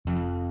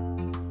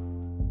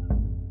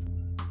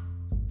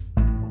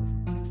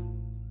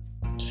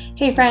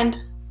Hey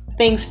friend,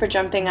 thanks for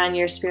jumping on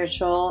your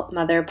Spiritual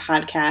Mother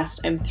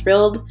podcast. I'm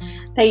thrilled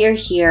that you're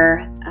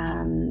here.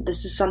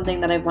 This is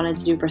something that I've wanted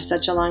to do for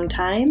such a long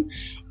time,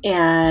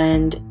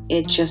 and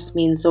it just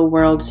means the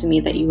world to me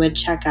that you would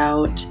check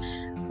out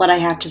what I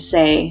have to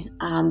say.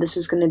 This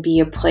is going to be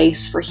a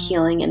place for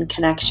healing and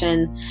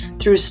connection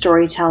through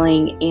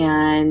storytelling,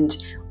 and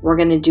we're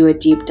going to do a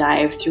deep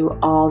dive through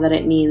all that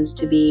it means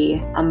to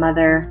be a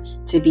mother,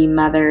 to be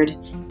mothered,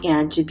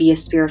 and to be a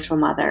spiritual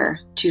mother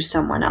to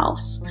someone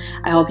else.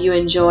 I hope you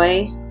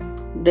enjoy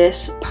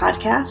this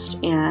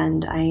podcast,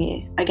 and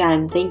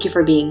again, thank you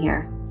for being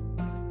here.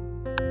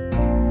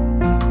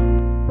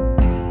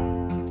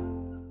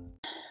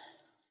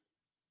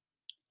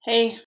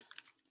 Hey,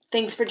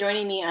 thanks for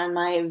joining me on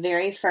my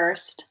very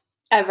first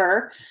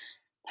ever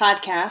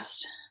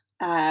podcast,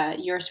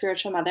 Your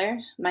Spiritual Mother.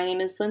 My name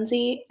is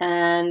Lindsay,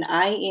 and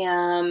I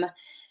am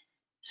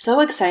so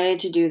excited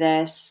to do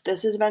this.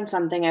 This has been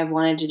something I've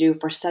wanted to do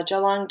for such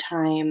a long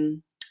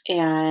time,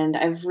 and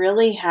I've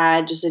really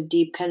had just a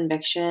deep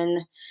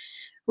conviction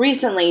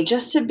recently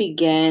just to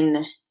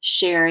begin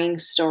sharing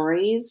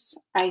stories.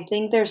 I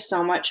think there's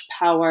so much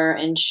power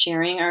in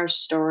sharing our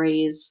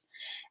stories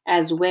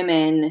as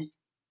women,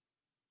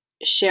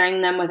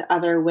 sharing them with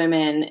other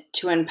women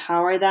to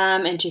empower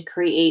them and to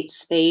create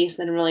space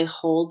and really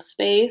hold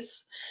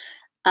space.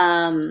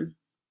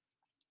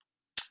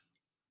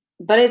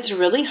 But it's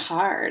really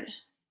hard.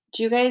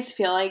 Do you guys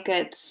feel like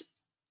it's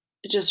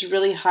just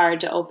really hard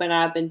to open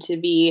up and to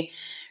be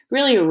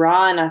really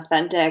raw and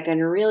authentic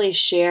and really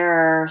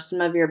share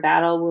some of your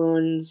battle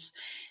wounds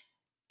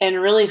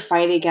and really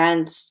fight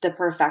against the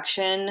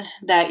perfection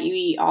that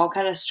we all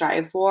kind of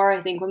strive for? I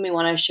think when we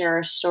want to share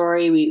a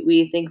story,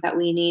 we think that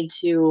we need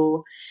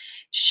to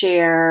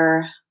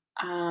share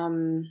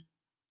in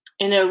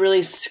a really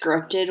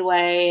scripted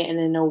way and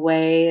in a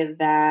way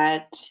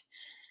that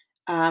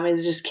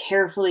is just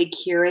carefully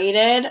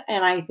curated.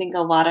 And I think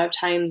a lot of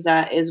times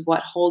that is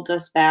what holds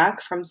us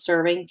back from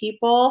serving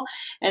people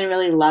and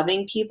really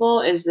loving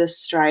people, is this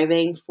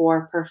striving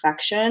for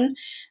perfection.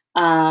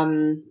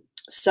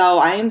 So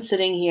I am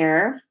sitting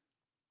here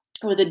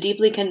with a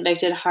deeply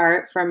convicted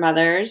heart for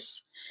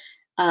mothers,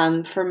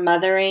 for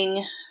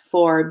mothering,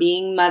 for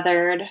being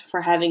mothered,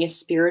 for having a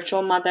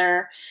spiritual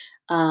mother,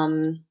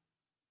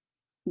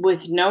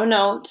 with no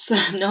notes,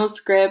 no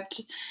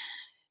script,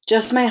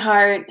 just my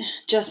heart,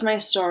 just my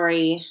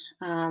story,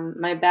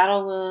 my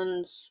battle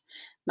wounds,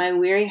 my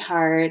weary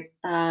heart,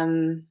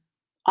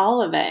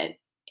 all of it.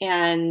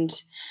 And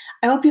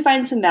I hope you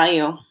find some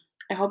value.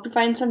 I hope you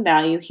find some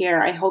value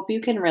here. I hope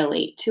you can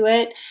relate to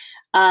it.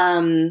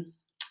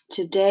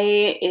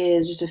 Today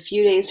is just a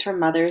few days from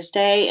Mother's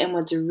Day, and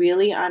what's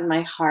really on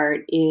my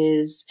heart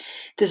is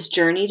this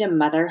journey to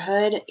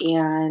motherhood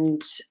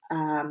and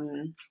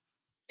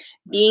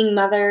being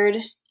mothered.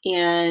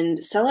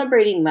 And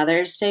celebrating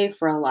Mother's Day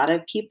for a lot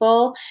of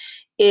people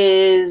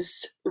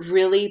is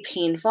really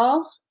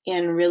painful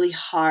and really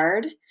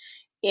hard.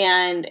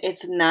 And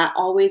it's not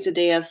always a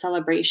day of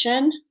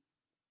celebration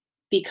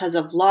because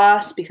of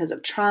loss, because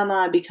of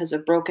trauma, because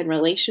of broken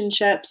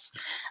relationships,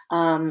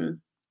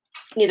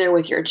 either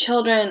with your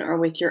children or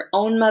with your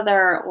own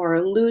mother,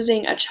 or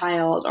losing a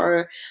child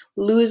or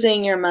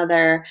losing your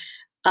mother.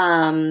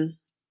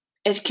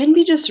 It can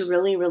be just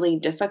really, really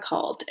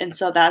difficult. And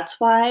so that's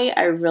why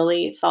I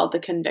really felt the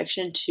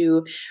conviction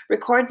to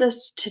record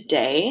this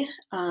today,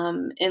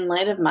 in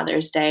light of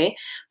Mother's Day,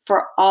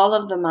 for all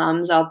of the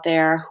moms out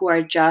there who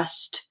are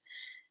just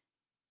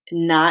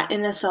not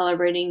in a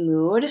celebrating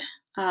mood,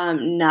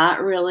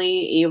 not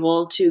really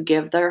able to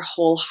give their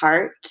whole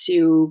heart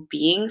to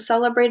being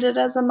celebrated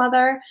as a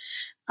mother,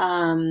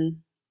 and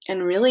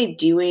really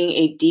doing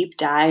a deep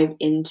dive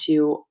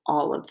into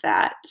all of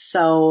that.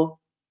 So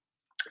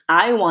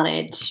I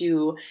wanted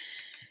to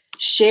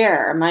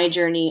share my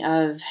journey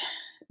of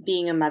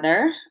being a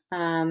mother.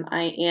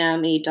 I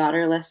am a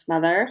daughterless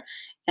mother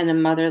and a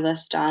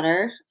motherless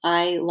daughter.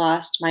 I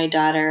lost my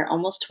daughter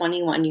almost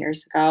 21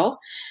 years ago.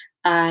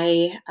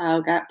 I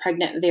got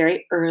pregnant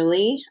very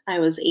early. I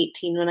was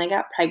 18 when I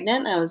got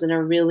pregnant. I was in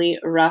a really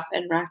rough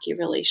and rocky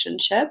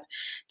relationship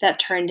that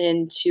turned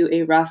into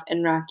a rough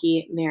and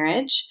rocky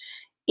marriage.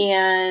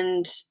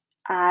 And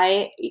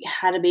I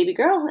had a baby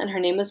girl, and her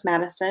name was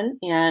Madison.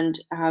 And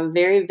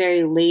very,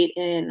 very late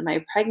in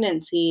my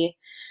pregnancy,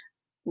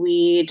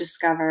 we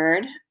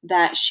discovered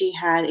that she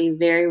had a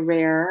very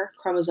rare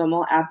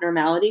chromosomal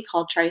abnormality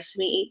called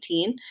trisomy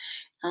 18.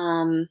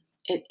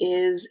 It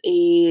is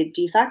a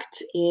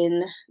defect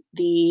in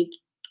the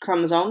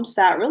chromosomes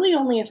that really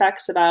only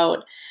affects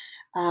about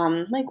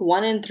 1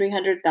 in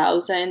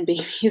 300,000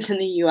 babies in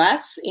the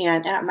US.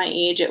 And at my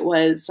age, it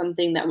was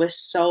something that was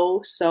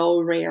so, so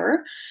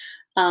rare,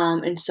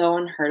 and so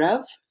unheard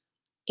of.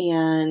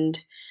 And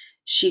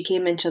she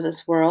came into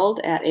this world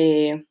at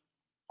a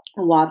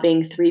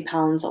whopping 3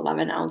 pounds,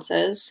 11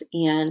 ounces,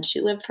 and she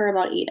lived for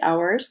about 8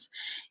 hours,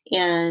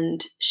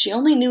 and she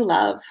only knew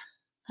love.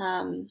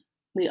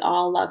 We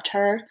all loved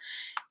her.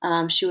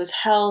 She was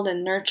held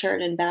and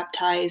nurtured and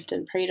baptized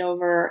and prayed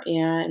over,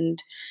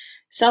 and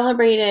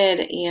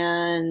celebrated,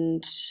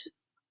 and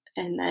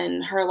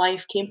then her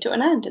life came to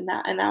an end, and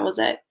that was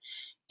it.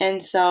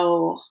 And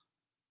so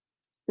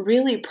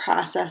really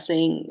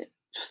processing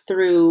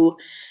through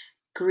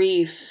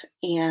grief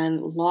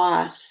and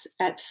loss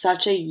at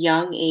such a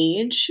young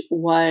age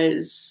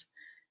was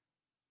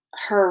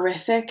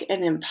horrific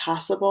and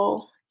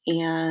impossible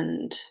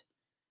and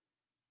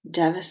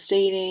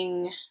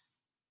devastating,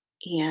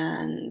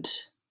 and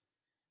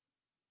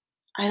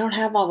I don't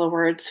have all the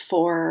words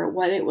for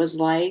what it was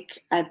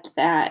like at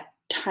that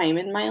time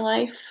in my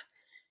life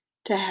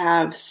to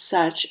have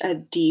such a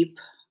deep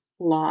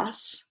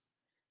loss,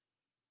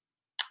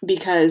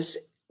 because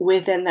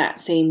within that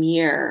same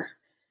year,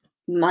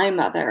 my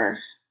mother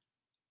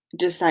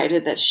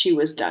decided that she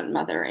was done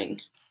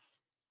mothering.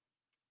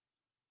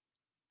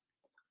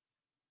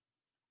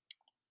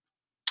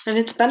 And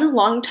it's been a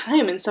long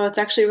time, and so it's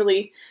actually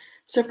really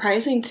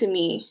surprising to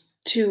me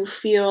to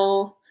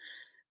feel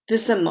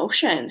this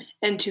emotion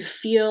and to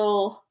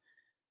feel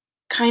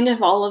kind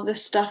of all of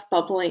this stuff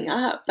bubbling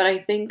up. But I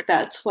think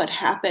that's what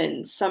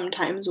happens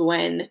sometimes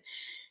when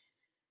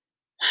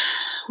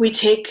we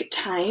take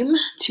time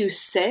to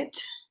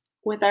sit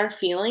with our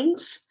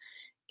feelings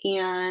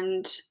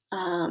and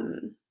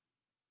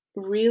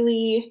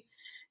really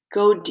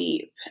go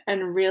deep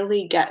and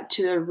really get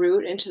to the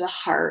root and to the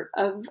heart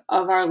of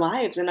our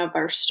lives and of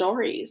our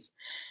stories.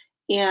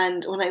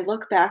 And when I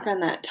look back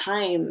on that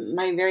time,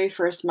 my very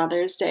first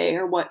Mother's Day,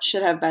 or what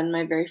should have been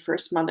my very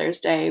first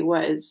Mother's Day,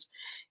 was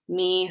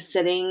me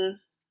sitting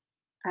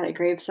at a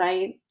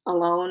gravesite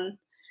alone,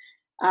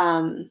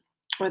 um,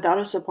 without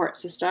a support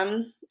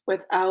system,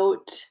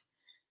 without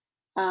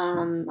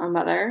a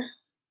mother,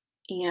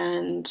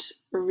 and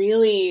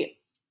really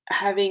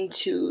having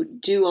to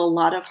do a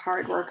lot of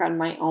hard work on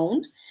my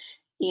own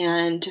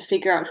and to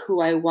figure out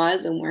who I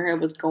was and where I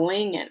was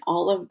going and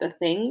all of the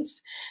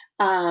things,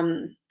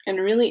 and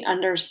really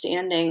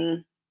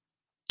understanding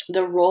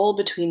the role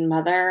between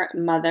mother,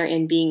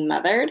 and being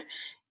mothered,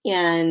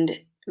 and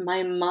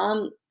my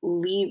mom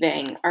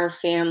leaving our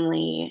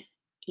family,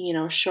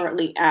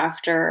 shortly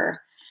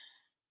after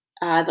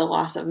the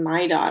loss of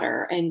my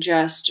daughter, and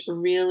just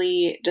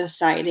really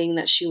deciding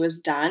that she was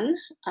done.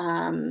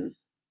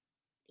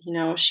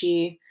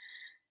 She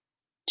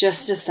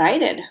just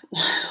decided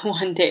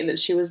one day that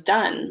she was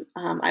done.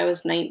 I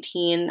was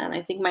 19, and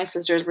I think my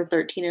sisters were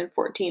 13 and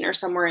 14, or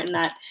somewhere in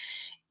that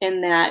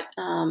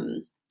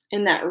um,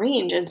 in that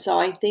range. And so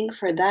I think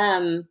for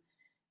them,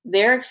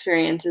 their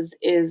experience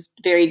is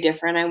very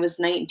different. I was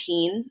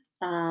 19.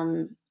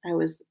 I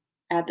was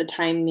at the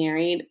time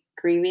married,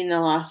 grieving the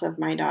loss of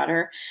my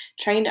daughter,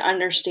 trying to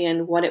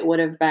understand what it would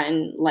have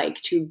been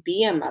like to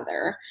be a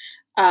mother,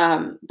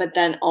 but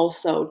then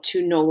also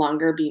to no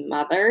longer be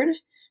mothered.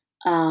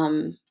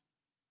 Um,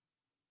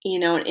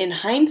 in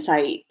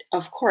hindsight,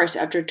 of course,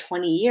 after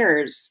 20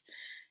 years,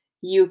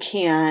 you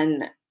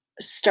can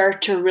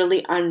start to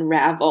really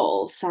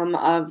unravel some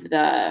of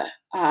the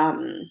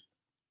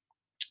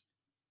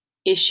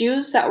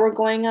issues that were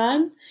going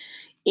on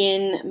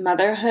in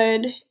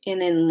motherhood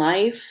and in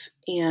life,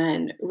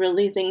 and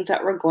really things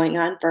that were going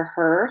on for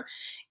her.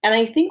 And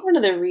I think one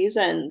of the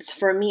reasons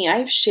for me,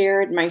 I've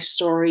shared my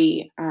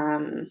story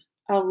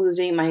of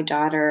losing my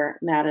daughter,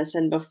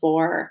 Madison,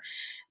 before,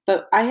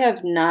 but I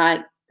have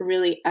not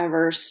really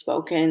ever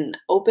spoken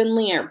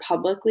openly or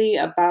publicly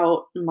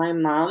about my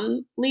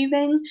mom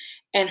leaving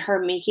and her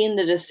making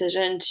the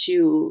decision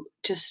to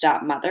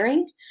stop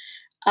mothering.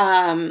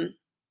 Um,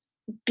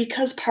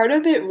 because part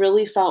of it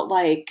really felt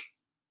like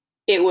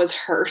it was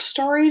her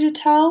story to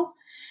tell.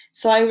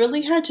 So I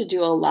really had to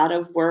do a lot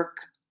of work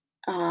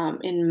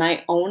in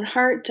my own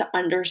heart to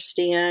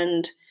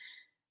understand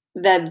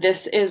that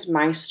this is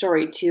my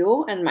story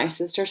too, and my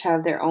sisters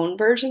have their own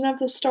version of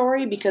the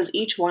story, because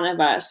each one of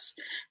us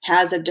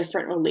has a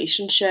different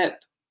relationship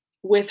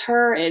with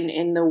her and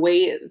in the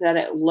way that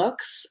it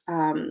looks.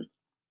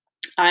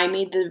 I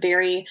made the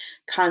very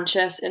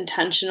conscious,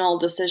 intentional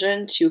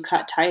decision to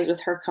cut ties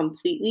with her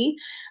completely.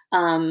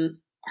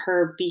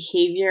 Her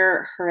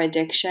behavior, her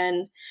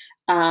addiction,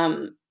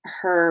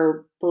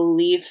 her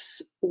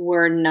beliefs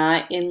were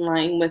not in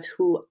line with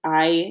who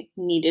I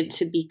needed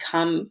to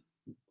become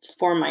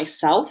for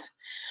myself.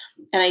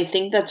 And I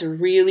think that's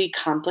really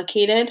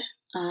complicated.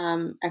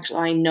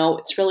 Actually, I know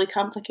it's really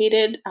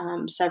complicated.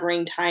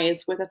 Severing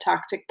ties with a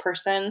toxic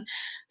person,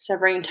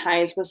 severing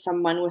ties with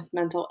someone with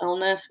mental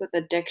illness, with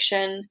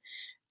addiction.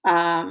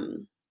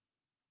 Um,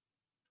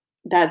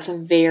 that's a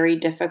very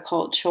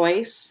difficult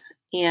choice.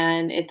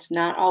 And it's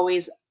not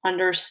always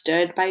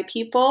understood by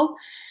people,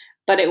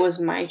 but it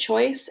was my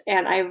choice.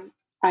 And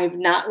I've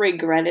not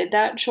regretted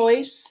that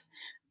choice,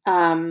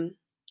 um,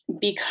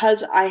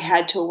 because I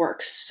had to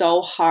work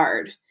so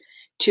hard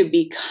to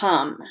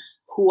become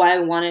who I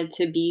wanted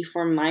to be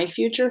for my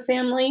future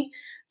family,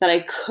 that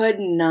I could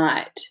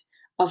not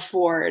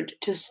afford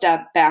to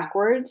step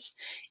backwards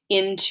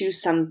into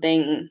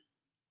something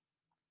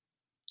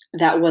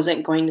that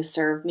wasn't going to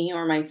serve me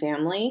or my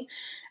family.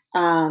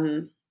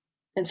 Um,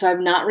 And so I've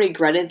not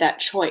regretted that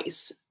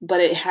choice, but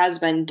it has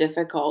been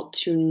difficult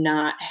to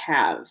not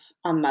have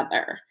a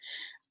mother,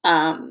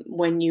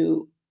 when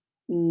you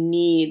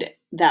need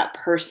that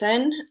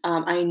person.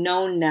 I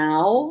know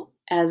now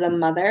as a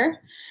mother,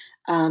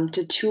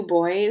 to 2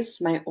 boys,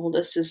 my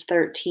oldest is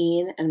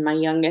 13 and my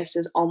youngest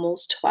is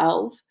almost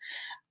 12.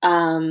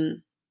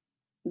 Um,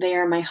 they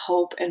are my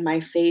hope and my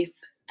faith.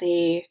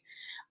 They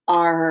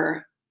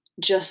are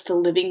just the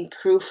living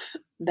proof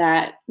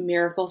that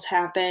miracles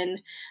happen,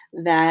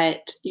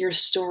 that your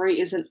story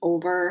isn't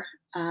over,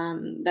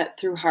 that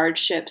through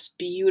hardships,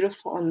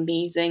 beautiful,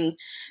 amazing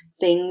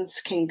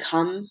things can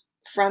come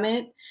from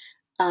it.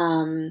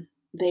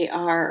 They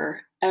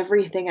are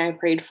everything I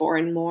prayed for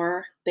and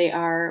more. They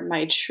are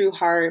my true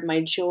heart,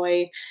 my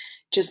joy,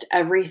 just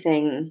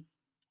everything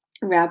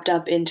wrapped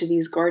up into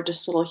these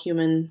gorgeous little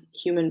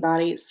human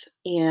bodies.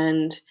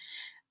 And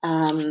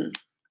um,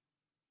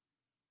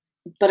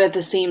 but at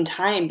the same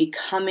time,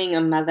 becoming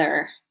a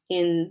mother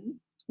in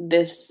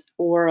this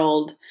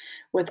world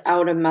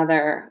without a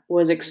mother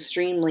was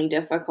extremely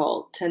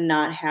difficult to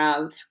not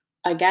have,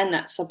 again,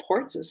 that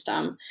support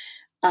system.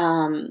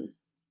 Um,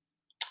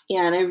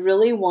 and I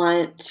really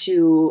want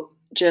to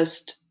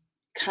just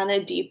kind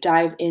of deep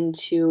dive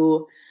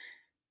into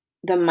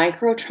the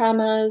micro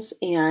traumas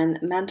and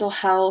mental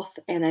health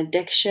and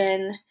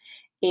addiction,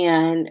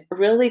 and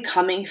really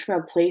coming from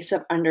a place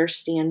of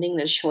understanding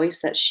the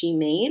choice that she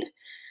made.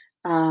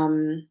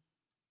 Um,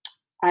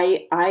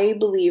 I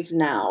believe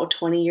now,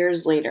 20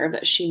 years later,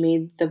 that she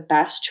made the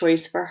best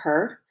choice for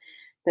her,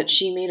 that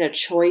she made a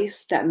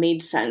choice that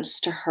made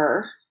sense to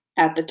her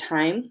at the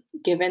time,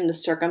 given the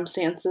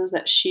circumstances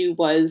that she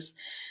was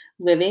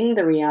living,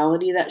 the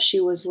reality that she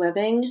was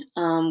living,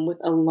 with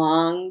a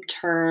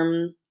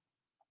long-term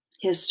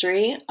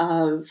history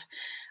of,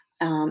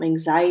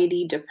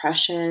 anxiety,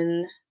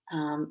 depression,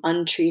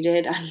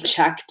 untreated,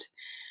 unchecked,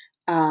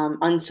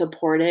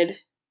 unsupported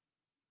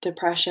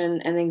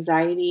depression and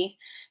anxiety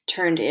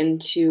turned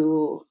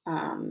into,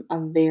 a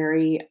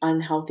very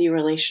unhealthy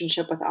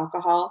relationship with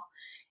alcohol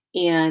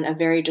and a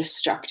very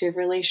destructive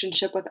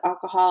relationship with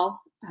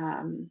alcohol.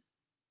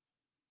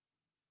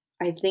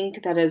 I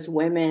think that as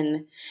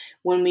women,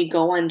 when we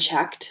go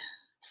unchecked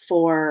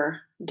for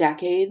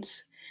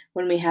decades,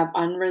 when we have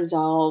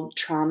unresolved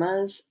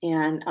traumas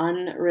and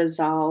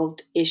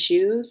unresolved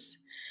issues,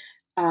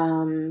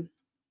 um,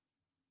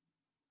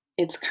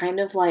 it's kind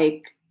of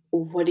like,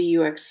 what do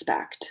you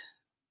expect?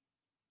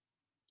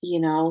 You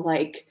know,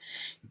 like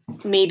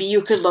maybe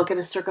you could look at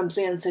a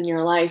circumstance in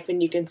your life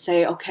and you can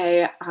say,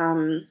 okay,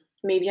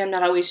 maybe I'm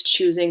not always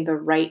choosing the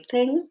right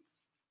thing.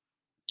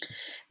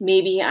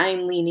 Maybe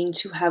I'm leaning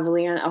too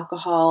heavily on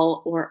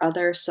alcohol or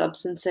other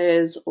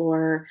substances,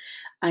 or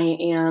I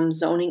am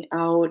zoning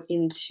out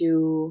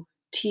into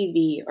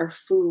TV or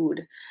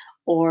food,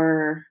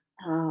 or,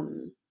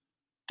 um,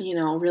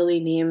 really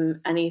name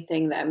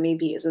anything that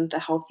maybe isn't the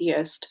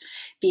healthiest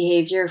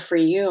behavior for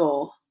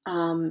you.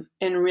 And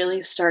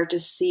really start to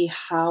see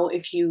how,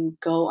 if you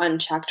go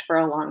unchecked for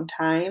a long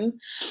time,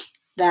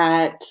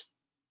 that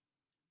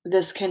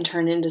this can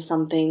turn into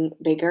something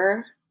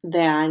bigger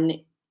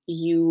than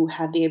you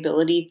have the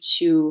ability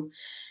to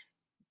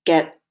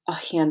get a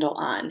handle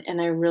on.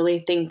 And I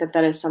really think that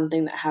that is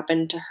something that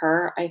happened to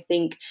her. I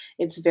think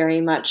it's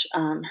very much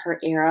her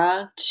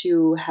era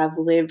to have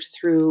lived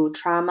through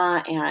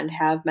trauma and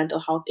have mental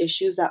health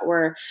issues that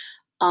were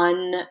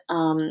un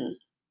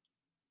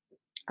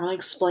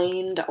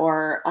unexplained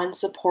or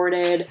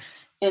unsupported,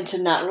 and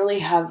to not really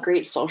have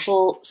great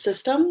social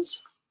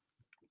systems.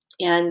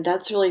 And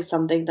that's really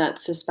something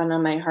that's just been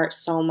on my heart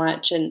so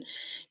much, and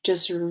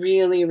just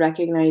really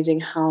recognizing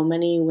how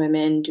many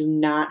women do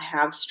not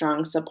have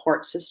strong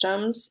support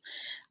systems,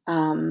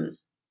 um,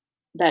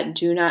 that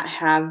do not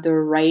have the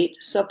right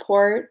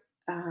support.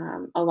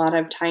 A lot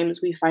of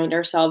times we find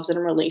ourselves in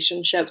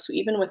relationships,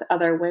 even with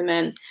other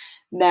women,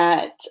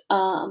 that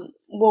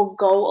will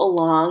go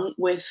along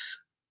with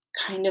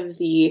kind of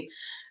the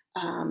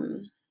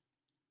um,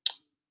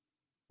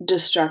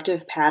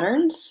 destructive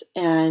patterns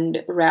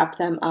and wrap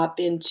them up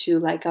into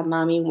like a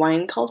mommy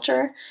wine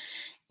culture.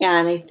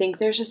 And I think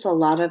there's just a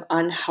lot of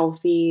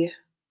unhealthy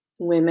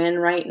women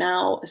right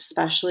now,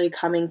 especially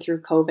coming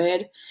through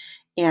COVID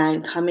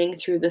and coming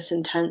through this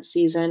intense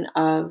season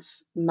of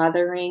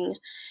mothering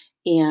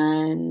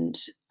and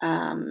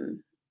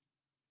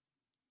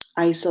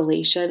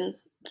isolation.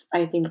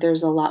 I think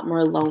there's a lot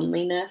more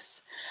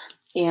loneliness.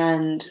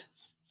 And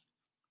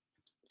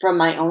from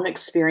my own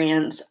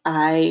experience,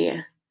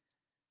 I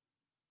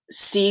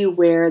see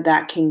where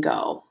that can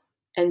go.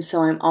 And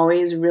so I'm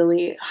always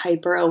really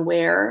hyper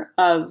aware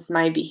of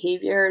my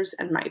behaviors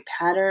and my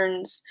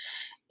patterns,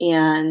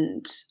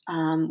 and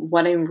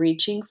what I'm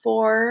reaching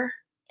for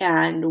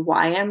and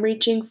why I'm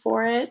reaching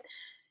for it,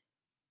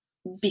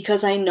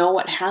 because I know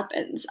what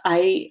happens.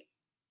 I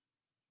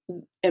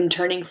am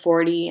turning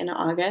 40 in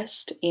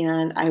August,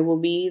 and I will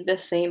be the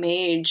same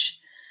age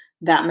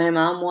that my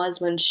mom was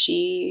when when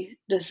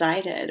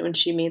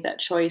she made that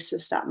choice to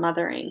stop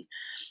mothering.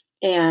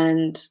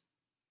 And,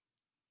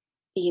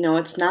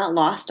 it's not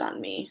lost on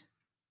me.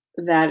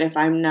 that if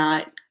I'm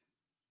not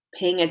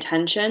paying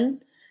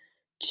attention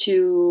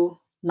to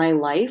my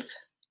life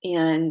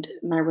and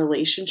my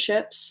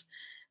relationships,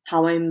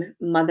 how I'm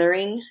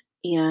mothering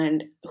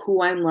and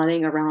who I'm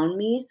letting around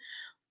me,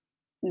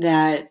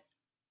 that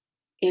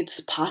it's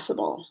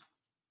possible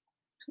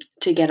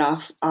to get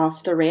off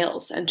the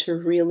rails and to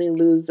really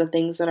lose the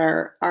things that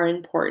are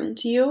important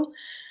to you.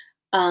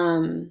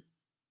 Um,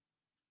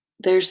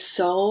 there's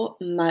so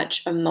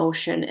much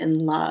emotion and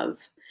love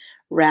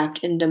wrapped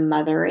into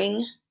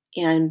mothering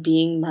and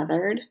being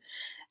mothered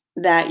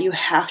that you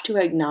have to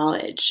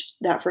acknowledge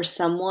that for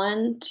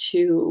someone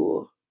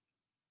to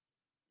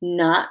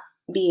not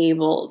be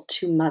able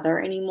to mother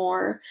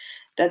anymore,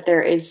 that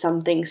there is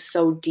something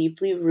so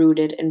deeply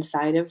rooted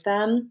inside of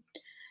them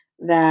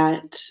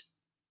that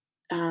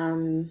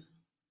um,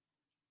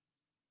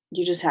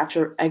 you just have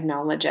to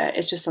acknowledge it.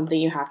 It's just something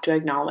you have to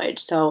acknowledge.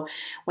 So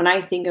when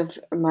I think of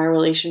my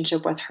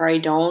relationship with her, I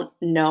don't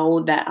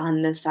know that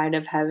on this side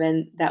of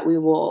heaven that we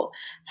will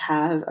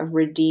have a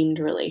redeemed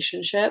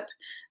relationship,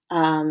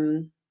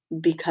 um,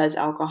 because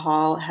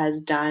alcohol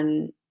has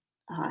done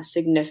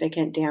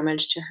significant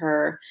damage to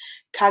her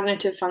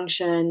cognitive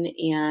function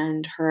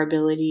and her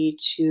ability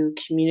to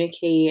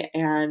communicate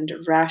and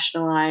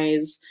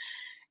rationalize.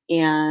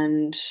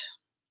 And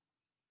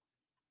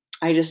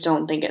I just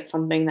don't think it's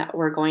something that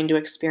we're going to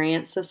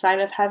experience this side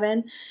of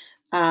heaven.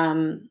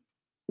 Um,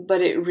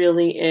 but it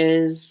really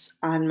is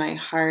on my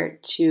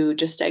heart to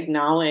just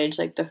acknowledge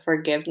like the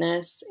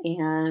forgiveness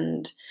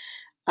and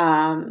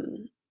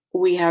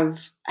we have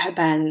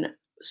been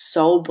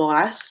so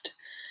blessed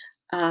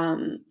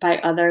by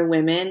other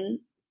women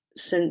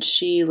since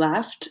she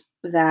left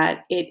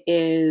that it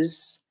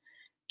is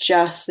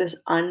just this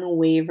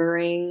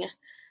unwavering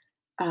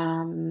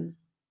um,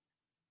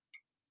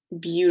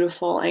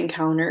 beautiful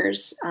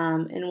encounters.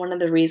 And one of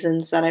the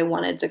reasons that I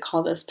wanted to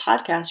call this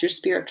podcast Your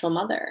Spiritual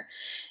Mother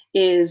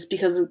is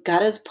because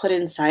God has put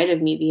inside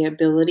of me the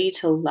ability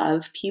to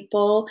love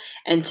people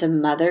and to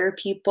mother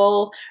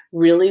people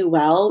really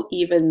well,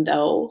 even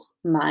though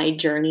my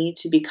journey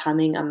to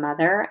becoming a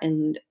mother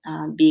and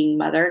being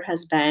mothered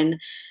has been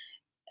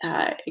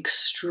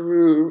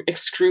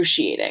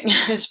excruciating,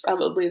 is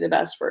probably the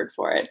best word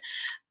for it.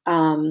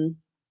 Um,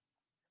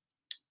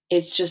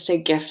 it's just a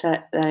gift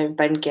that I've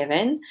been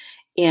given,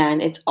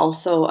 and it's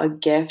also a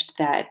gift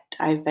that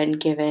I've been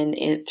given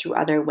through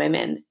other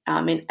women.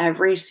 In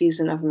every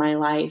season of my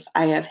life,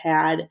 I have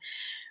had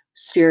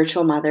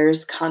spiritual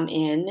mothers come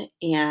in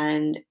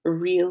and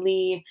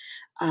really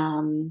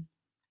um,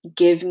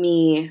 give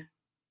me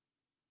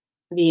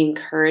the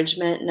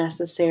encouragement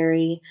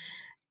necessary,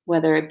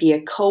 whether it be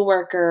a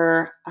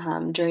coworker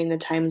during the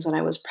times when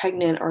I was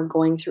pregnant or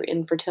going through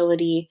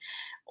infertility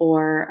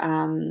or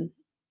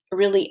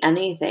really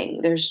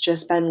anything. There's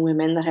just been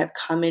women that have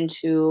come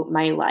into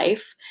my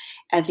life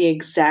at the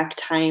exact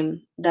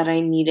time that I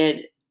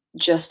needed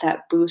just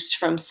that boost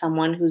from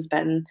someone who's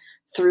been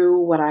through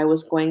what I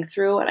was going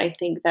through. And I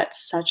think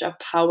that's such a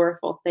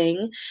powerful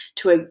thing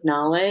to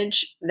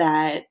acknowledge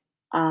that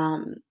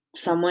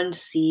someone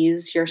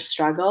sees your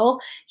struggle,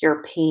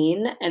 your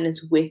pain, and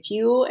is with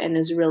you and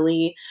is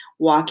really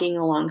walking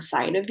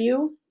alongside of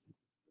you.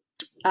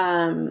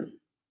 Um,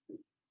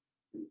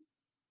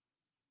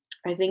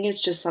 I think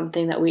it's just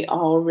something that we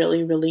all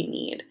really, really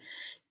need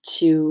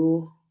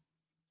to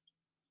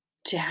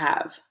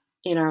have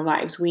in our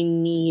lives. We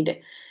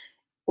need,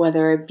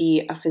 whether it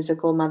be a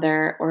physical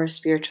mother or a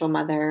spiritual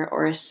mother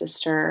or a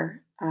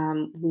sister,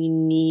 we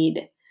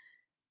need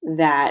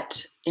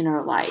that in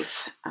our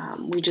life.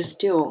 We just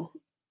do.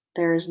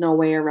 There's no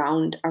way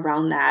around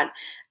that.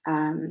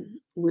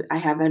 I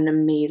have an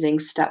amazing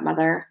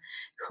stepmother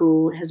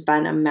who has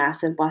been a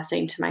massive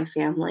blessing to my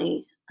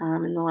family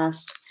in the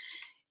last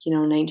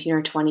 19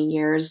 or 20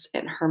 years,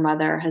 and her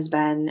mother has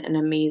been an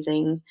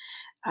amazing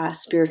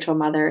spiritual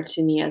mother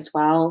to me as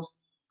well.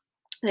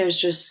 There's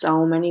just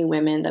so many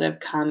women that have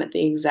come at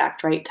the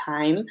exact right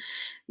time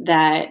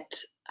that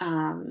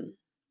um,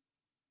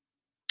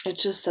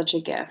 it's just such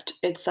a gift.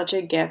 It's such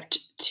a gift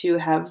to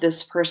have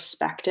this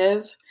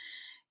perspective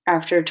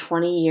after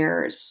 20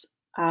 years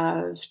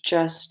of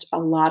just a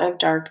lot of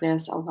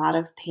darkness, a lot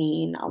of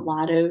pain, a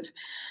lot of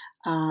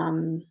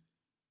um,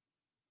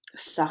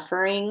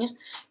 suffering,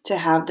 to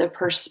have the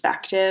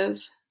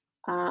perspective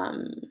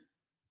um,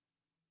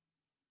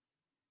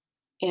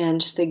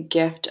 and just the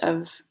gift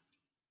of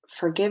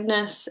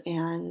forgiveness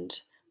and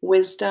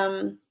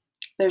wisdom.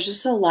 There's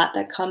just a lot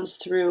that comes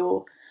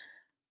through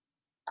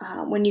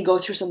when you go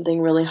through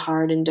something really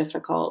hard and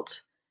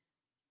difficult.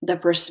 The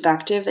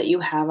perspective that you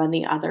have on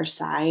the other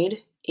side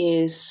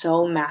is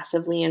so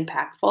massively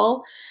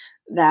impactful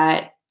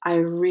that I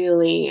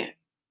really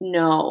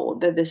know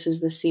that this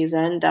is the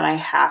season that I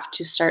have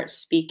to start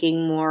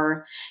speaking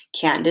more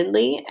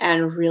candidly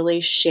and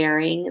really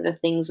sharing the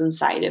things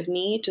inside of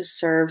me to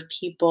serve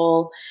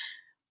people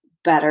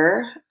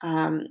better.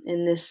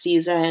 In this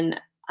season,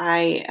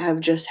 I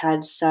have just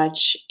had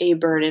such a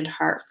burdened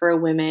heart for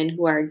women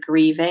who are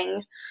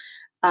grieving.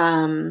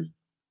 Um,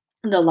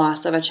 the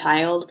loss of a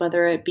child,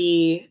 whether it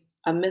be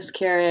a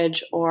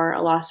miscarriage or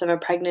a loss of a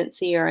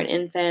pregnancy or an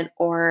infant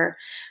or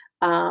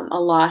a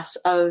loss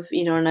of,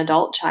 an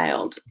adult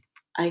child.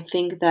 I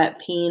think that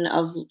pain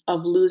of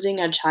losing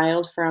a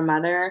child for a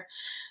mother,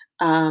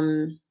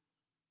 um,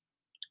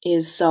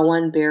 is so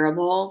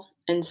unbearable,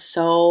 and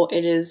so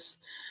it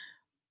is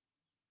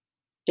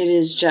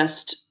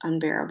just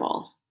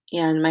unbearable,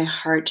 and my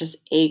heart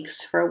just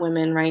aches for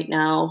women right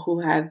now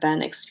who have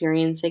been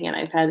experiencing it.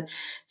 I've had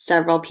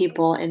several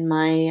people in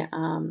my,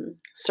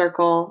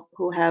 circle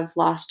who have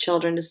lost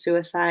children to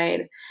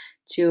suicide,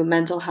 to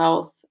mental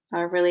health,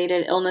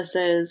 related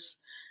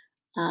illnesses,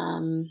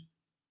 um,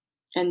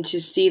 and to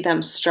see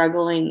them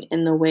struggling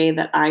in the way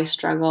that I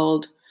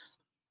struggled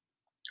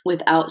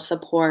without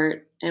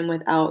support and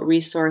without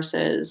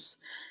resources,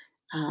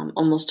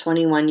 almost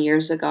 21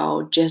 years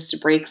ago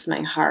just breaks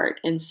my heart.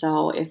 And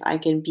so, if I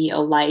can be a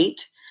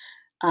light,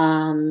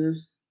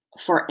 um,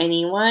 for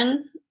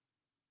anyone,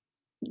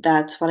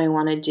 that's what I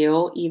want to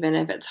do, even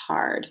if it's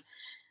hard.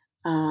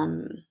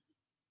 Um,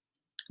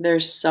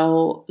 there's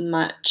so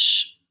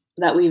much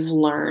that we've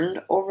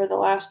learned over the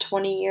last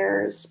 20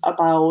 years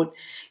about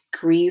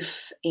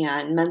grief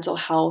and mental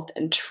health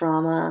and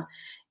trauma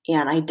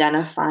and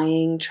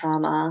identifying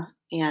trauma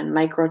and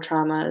micro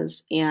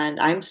traumas. And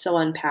I'm still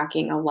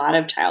unpacking a lot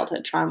of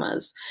childhood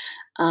traumas.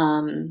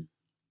 Um,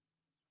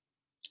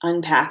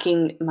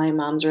 Unpacking my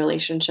mom's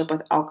relationship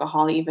with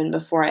alcohol even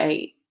before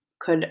I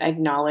could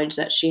acknowledge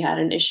that she had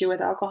an issue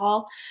with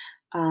alcohol,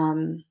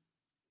 um,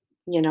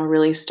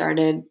 really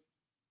started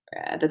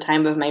at the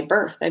time of my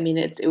birth. I mean,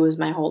 it was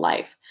my whole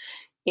life.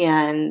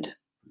 And,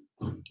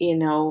 you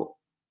know,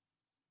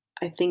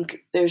 I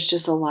think there's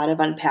just a lot of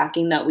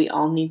unpacking that we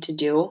all need to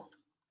do.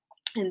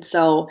 And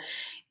so,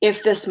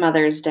 if this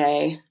Mother's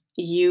Day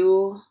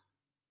you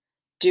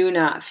do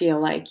not feel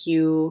like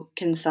you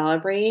can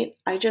celebrate,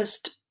 I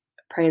just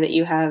pray that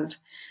you have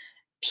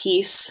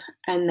peace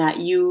and that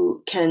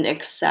you can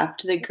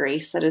accept the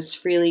grace that is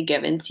freely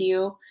given to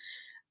you.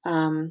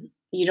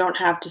 You don't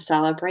have to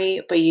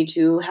celebrate, but you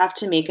do have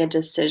to make a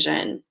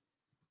decision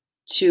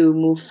to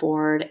move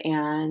forward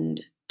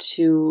and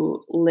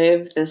to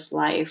live this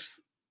life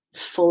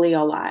fully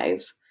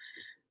alive.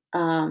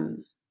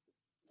 Um,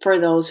 for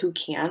those who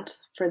can't,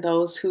 for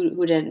those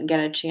who didn't get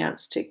a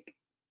chance to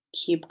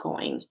keep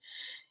going,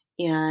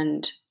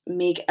 and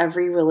make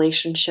every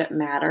relationship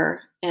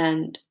matter,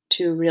 and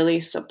to really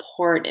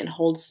support and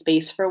hold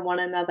space for one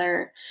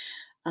another,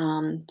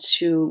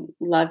 to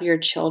love your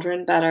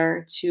children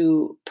better,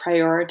 to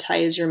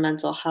prioritize your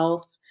mental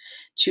health,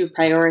 to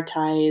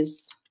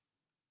prioritize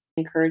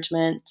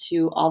encouragement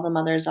to all the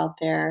mothers out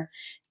there,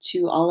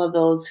 to all of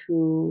those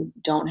who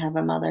don't have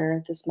a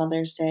mother this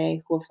Mother's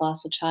Day, who have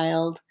lost a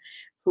child,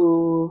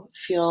 who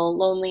feel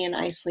lonely and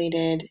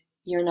isolated.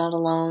 You're not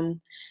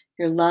alone.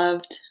 You're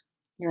loved.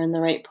 You're in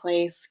the right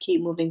place.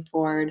 Keep moving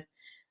forward.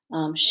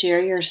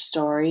 Share your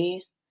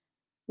story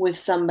with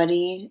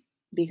somebody,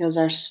 because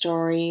our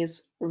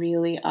stories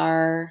really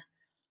are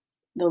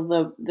the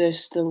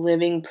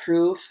living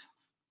proof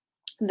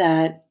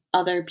that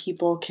other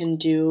people can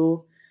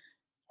do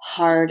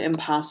hard,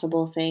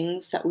 impossible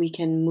things, that we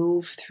can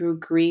move through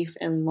grief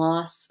and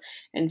loss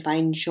and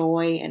find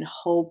joy and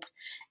hope.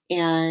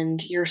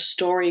 And your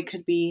story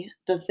could be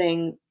the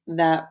thing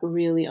that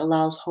really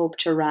allows hope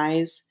to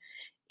rise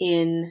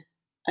in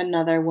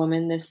another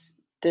woman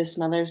this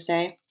Mother's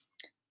Day.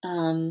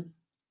 Um,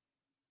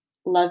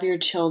 love your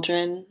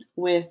children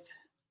with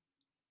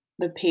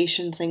the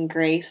patience and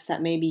grace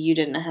that maybe you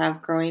didn't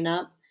have growing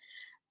up.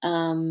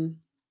 Um,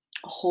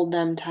 hold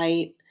them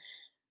tight.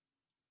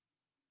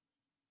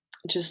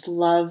 Just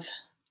love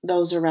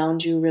those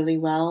around you really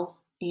well,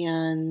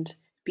 and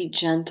be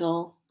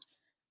gentle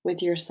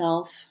with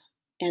yourself.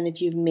 And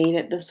if you've made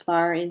it this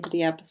far into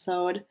the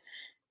episode,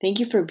 thank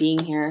you for being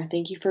here.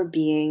 Thank you for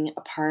being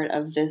a part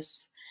of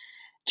this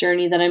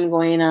journey that I'm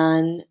going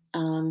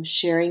on,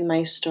 sharing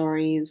my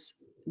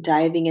stories,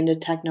 diving into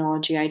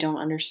technology I don't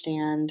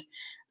understand,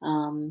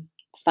 um,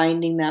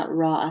 finding that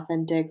raw,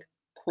 authentic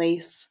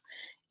place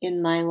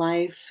in my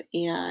life,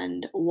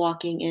 and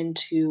walking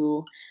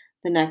into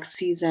the next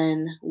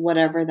season,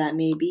 whatever that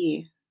may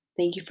be.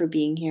 Thank you for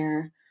being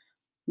here.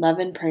 Love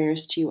and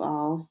prayers to you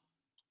all.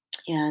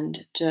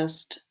 And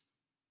just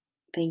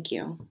thank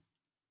you.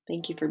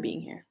 Thank you for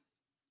being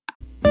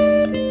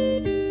here.